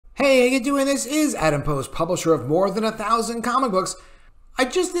Hey, how you doing? This is Adam Post, publisher of more than 1,000 comic books. I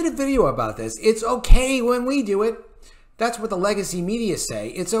just did a video about this. It's okay when we do it. That's what the legacy media say.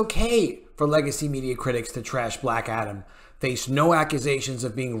 It's okay for legacy media critics to trash Black Adam, face no accusations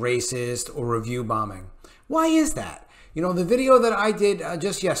of being racist or review bombing. Why is that? You know, the video that I did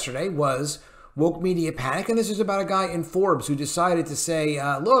just yesterday was Woke Media Panic, and this is about a guy in Forbes who decided to say,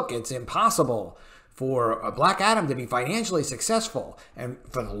 look, it's impossible for a Black Adam to be financially successful, and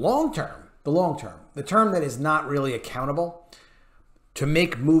for the long term, the term that is not really accountable, to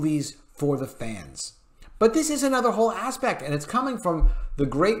make movies for the fans. But this is another whole aspect, and it's coming from the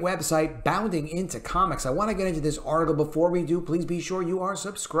great website Bounding Into Comics. I want to get into this article. Before we do, please be sure you are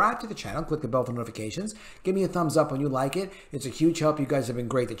subscribed to the channel. Click the bell for notifications. Give me a thumbs up when you like it. It's a huge help. You guys have been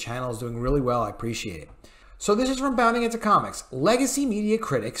great. The channel is doing really well. I appreciate it. So this is from Bounding Into Comics. Legacy media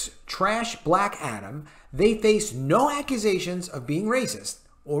critics trash Black Adam. They face no accusations of being racist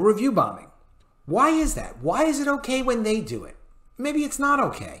or review bombing. Why is that? Why is it okay when they do it? Maybe it's not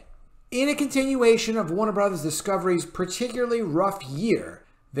okay. In a continuation of Warner Bros. Discovery's particularly rough year,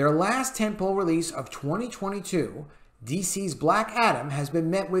 their last tentpole release of 2022, DC's Black Adam, has been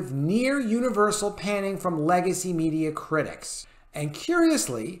met with near universal panning from legacy media critics. And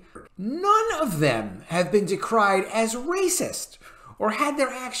curiously, none of them have been decried as racist or had their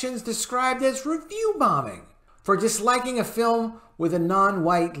actions described as review bombing for disliking a film with a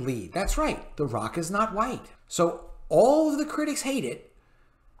non-white lead. That's right, The Rock is not white. So all of the critics hate it,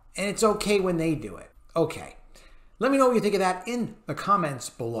 and it's okay when they do it. Okay, let me know what you think of that in the comments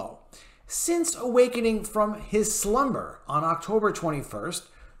below. Since awakening from his slumber on October 21st,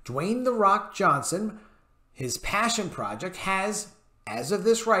 Dwayne "The Rock" Johnson, his passion project, has, as of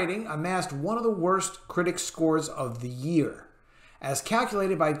this writing, amassed one of the worst critic scores of the year, as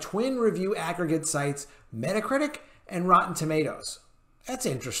calculated by twin review aggregate sites Metacritic and Rotten Tomatoes. That's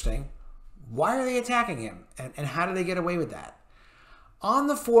interesting. Why are they attacking him, and how do they get away with that? On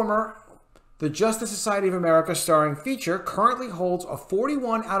the former, the Justice Society of America starring feature currently holds a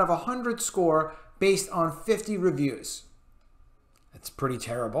 41 out of 100 score based on 50 reviews. That's pretty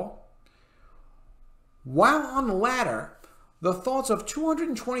terrible. While on the latter, the thoughts of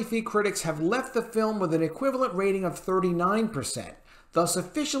 223 critics have left the film with an equivalent rating of 39%, thus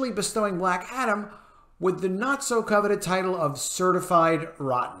officially bestowing Black Adam with the not-so-coveted title of Certified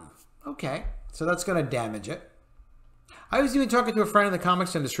Rotten. Okay, so that's going to damage it. I was even talking to a friend in the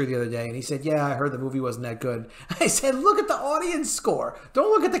comics industry the other day, and he said, yeah, I heard the movie wasn't that good. I said, look at the audience score. Don't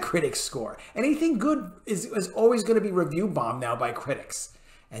look at the critics score. Anything good is always going to be review bombed now by critics.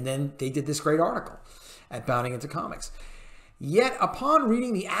 And then they did this great article at Bounding Into Comics. Yet, upon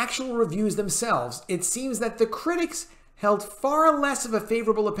reading the actual reviews themselves, it seems that the critics held far less of a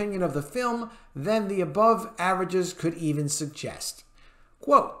favorable opinion of the film than the above averages could even suggest.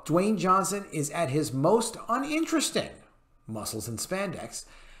 Quote, Dwayne Johnson is at his most uninteresting, muscles and spandex,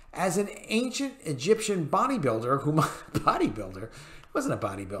 as an ancient Egyptian bodybuilder who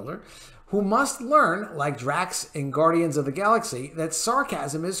must learn, like Drax in Guardians of the Galaxy, that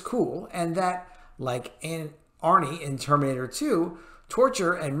sarcasm is cool, and that, like Arnie in Terminator 2,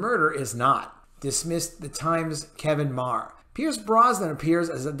 torture and murder is not. Dismissed the Times' Kevin Marr. Pierce Brosnan appears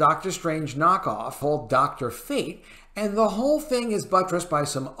as a Doctor Strange knockoff called Dr. Fate, and the whole thing is buttressed by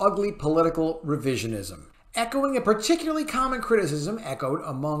some ugly political revisionism. Echoing a particularly common criticism echoed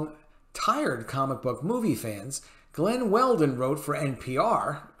among tired comic book movie fans, Glenn Weldon wrote for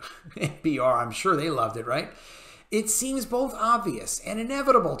NPR. NPR, I'm sure they loved it, right? It seems both obvious and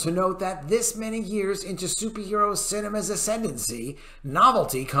inevitable to note that this many years into superhero cinema's ascendancy,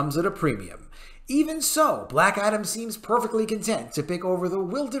 novelty comes at a premium. Even so, Black Adam seems perfectly content to pick over the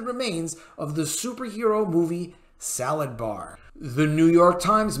wilted remains of the superhero movie salad bar. The New York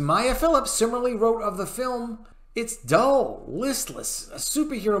Times' Maya Phillips similarly wrote of the film, it's dull, listless, a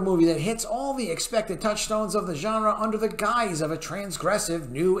superhero movie that hits all the expected touchstones of the genre under the guise of a transgressive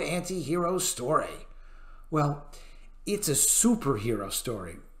new anti-hero story. Well, it's a superhero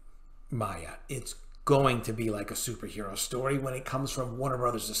story, Maya. It's going to be like a superhero story when it comes from Warner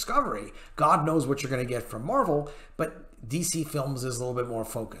Bros. Discovery. God knows what you're going to get from Marvel, but DC Films is a little bit more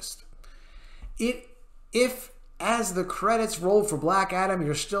focused. If as the credits roll for Black Adam,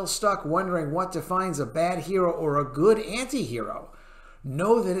 you're still stuck wondering what defines a bad hero or a good anti-hero,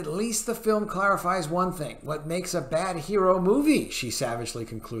 know that at least the film clarifies one thing: what makes a bad hero movie, she savagely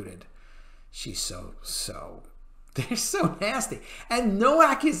concluded. She's they're so nasty. And no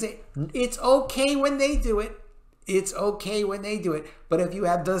accusation. It's okay when they do it. It's okay when they do it. But if you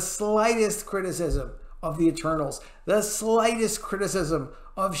have the slightest criticism of the Eternals, the slightest criticism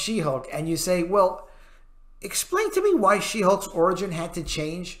of She-Hulk, and you say, well, explain to me why She-Hulk's origin had to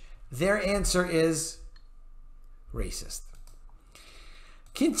change Their answer is racist.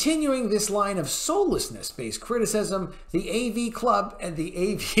 Continuing this line of soullessness-based criticism, the AV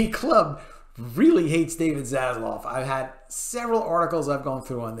Club really hates David Zaslav. I've had several articles I've gone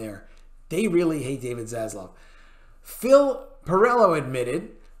through on there. They really hate David Zaslav. Phil Perello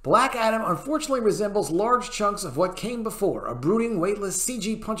admitted, Black Adam unfortunately resembles large chunks of what came before, a brooding, weightless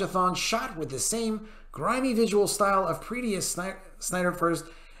CG punchathon shot with the same grimy visual style of previous Snyderverse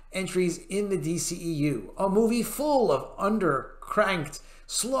entries in the DCEU. A movie full of undercranked,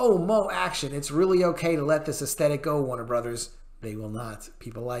 slow-mo action. It's really okay to let this aesthetic go, Warner Brothers. They will not.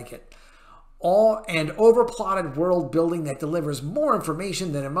 People like it. And overplotted world building that delivers more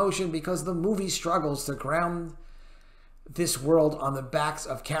information than emotion because the movie struggles to ground this world on the backs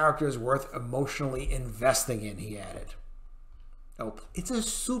of characters worth emotionally investing in, he added. Oh, it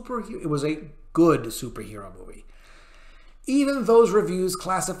was a good superhero movie. Even those reviews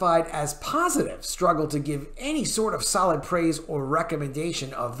classified as positive struggle to give any sort of solid praise or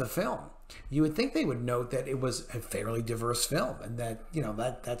recommendation of the film. You would think they would note that it was a fairly diverse film and that, you know,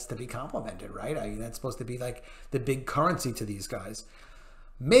 that's to be complimented, right? I mean, that's supposed to be like the big currency to these guys.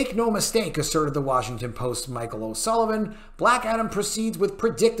 Make no mistake, asserted the Washington Post's Michael O'Sullivan, Black Adam proceeds with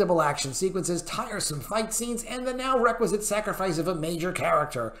predictable action sequences, tiresome fight scenes, and the now requisite sacrifice of a major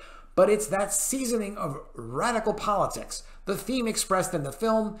character. But it's that seasoning of radical politics, the theme expressed in the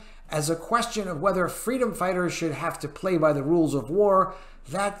film as a question of whether freedom fighters should have to play by the rules of war,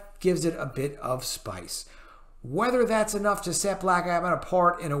 that gives it a bit of spice. Whether that's enough to set Black Adam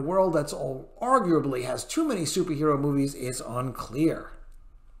apart in a world that's arguably has too many superhero movies is unclear.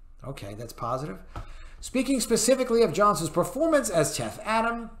 Okay, that's positive. Speaking specifically of Johnson's performance as Teth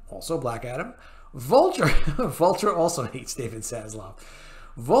Adam, also Black Adam, Vulture also hates David Zaslav.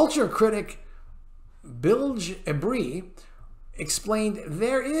 Vulture critic Bilge Ebri explained,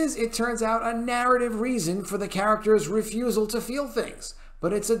 there is, it turns out, a narrative reason for the character's refusal to feel things,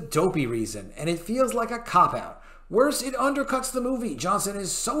 but it's a dopey reason, and it feels like a cop-out. Worse, it undercuts the movie. Johnson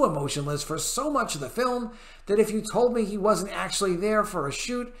is so emotionless for so much of the film that if you told me he wasn't actually there for a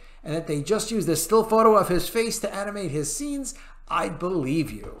shoot and that they just used a still photo of his face to animate his scenes, I'd believe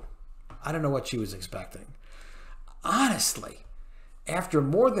you. I don't know what she was expecting. Honestly, after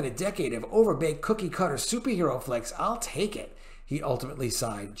more than a decade of overbaked cookie-cutter superhero flicks, I'll take it, he ultimately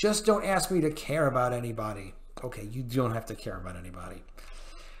sighed. Just don't ask me to care about anybody. Okay, you don't have to care about anybody.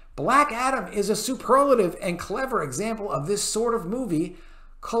 Black Adam is a superlative and clever example of this sort of movie,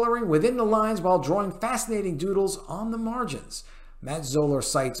 coloring within the lines while drawing fascinating doodles on the margins. Matt Zoller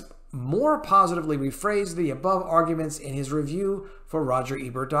cites more positively rephrased the above arguments in his review for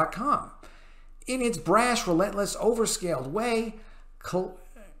RogerEbert.com. In its brash, relentless, overscaled way,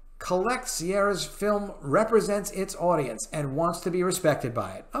 Collect Sierra's film represents its audience and wants to be respected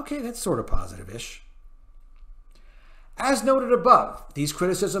by it. Okay, that's sort of positive-ish. As noted above, these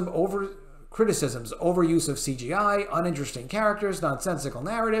criticisms, overuse of CGI, uninteresting characters, nonsensical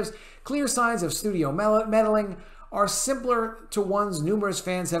narratives, clear signs of studio meddling are similar to ones numerous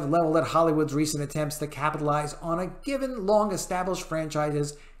fans have leveled at Hollywood's recent attempts to capitalize on a given long-established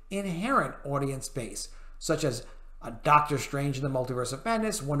franchise's inherent audience base, such as a Doctor Strange in the Multiverse of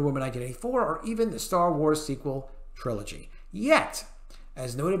Madness, Wonder Woman 1984, or even the Star Wars sequel trilogy. Yet,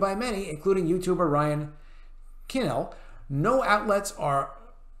 as noted by many, including YouTuber Ryan Kinnell, no outlets are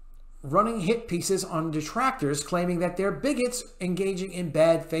running hit pieces on detractors claiming that they're bigots engaging in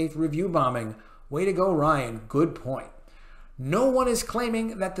bad faith review bombing. Way to go, Ryan. Good point. No one is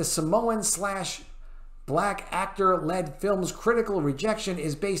claiming that the Samoan/black actor-led film's critical rejection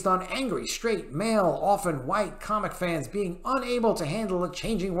is based on angry, straight, male, often white comic fans being unable to handle a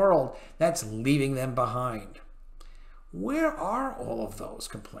changing world that's leaving them behind. Where are all of those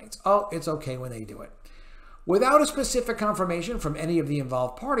complaints? Oh, it's okay when they do it. Without a specific confirmation from any of the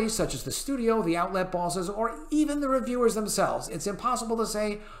involved parties, such as the studio, the outlet bosses, or even the reviewers themselves, it's impossible to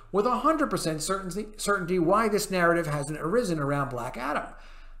say with 100% certainty why this narrative hasn't arisen around Black Adam.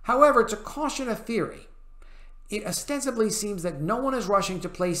 However, to caution a theory, it ostensibly seems that no one is rushing to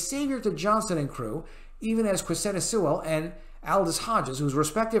play savior to Johnson and crew, even as Cressida Sewell and Aldous Hodges, whose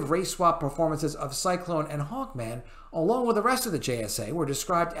respective race swap performances of Cyclone and Hawkman, along with the rest of the JSA, were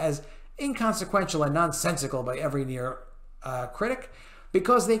described as inconsequential and nonsensical by every near critic,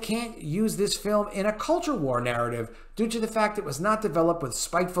 because they can't use this film in a culture war narrative due to the fact it was not developed with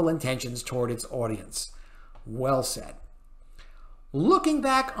spiteful intentions toward its audience. Well said. Looking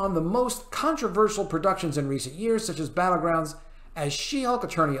back on the most controversial productions in recent years, such as Battlegrounds, as She-Hulk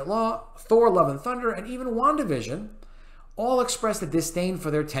Attorney at Law, Thor Love and Thunder, and even WandaVision, all expressed a disdain for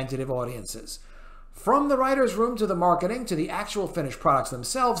their tentative audiences. From the writer's room to the marketing to the actual finished products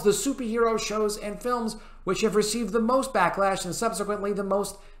themselves, the superhero shows and films which have received the most backlash and subsequently the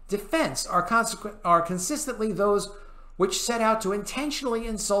most defense are consistently those which set out to intentionally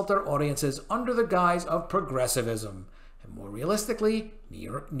insult their audiences under the guise of progressivism, and more realistically,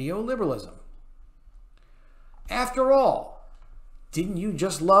 neoliberalism. After all, didn't you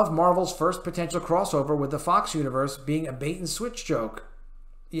just love Marvel's first potential crossover with the Fox universe being a bait-and-switch joke?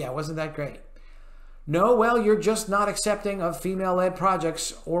 Yeah, wasn't that great? No, well, you're just not accepting of female-led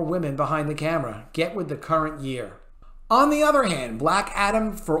projects or women behind the camera. Get with the current year. On the other hand, Black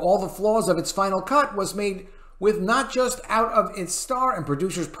Adam, for all the flaws of its final cut, was made with not just out of its star and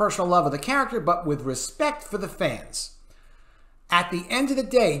producer's personal love of the character, but with respect for the fans. At the end of the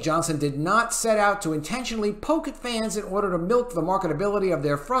day, Johnson did not set out to intentionally poke at fans in order to milk the marketability of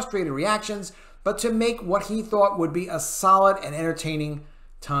their frustrated reactions, but to make what he thought would be a solid and entertaining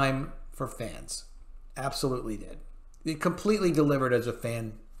time for fans. Absolutely did. It completely delivered as a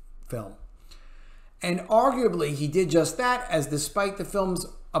fan film. And arguably, he did just that, as despite the film's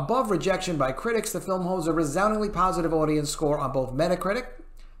above rejection by critics, the film holds a resoundingly positive audience score on both Metacritic,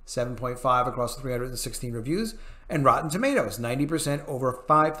 7.5 across 316 reviews, and Rotten Tomatoes, 90% over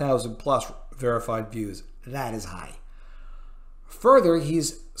 5,000 plus verified views. That is high. Further,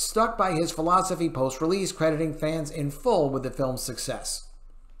 he's stuck by his philosophy post-release, crediting fans in full with the film's success.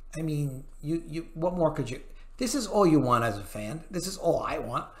 I mean, what more could you... This is all you want as a fan. This is all I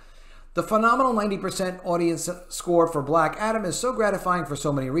want. The phenomenal 90% audience score for Black Adam is so gratifying for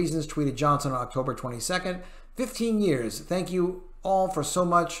so many reasons, tweeted Johnson on October 22nd. 15 years. Thank you all for so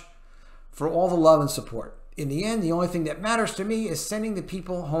much, for all the love and support. In the end, the only thing that matters to me is sending the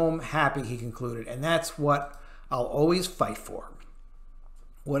people home happy, he concluded. And that's what I'll always fight for.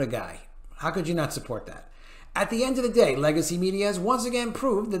 What a guy. How could you not support that? At the end of the day, legacy media has once again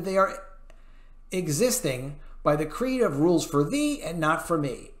proved that they are existing by the creed of rules for thee and not for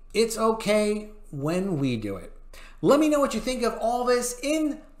me. It's okay when we do it. Let me know what you think of all this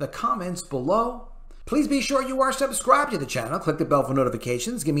in the comments below. Please be sure you are subscribed to the channel. Click the bell for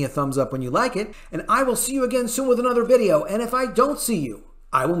notifications. Give me a thumbs up when you like it. And I will see you again soon with another video. And if I don't see you,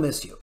 I will miss you.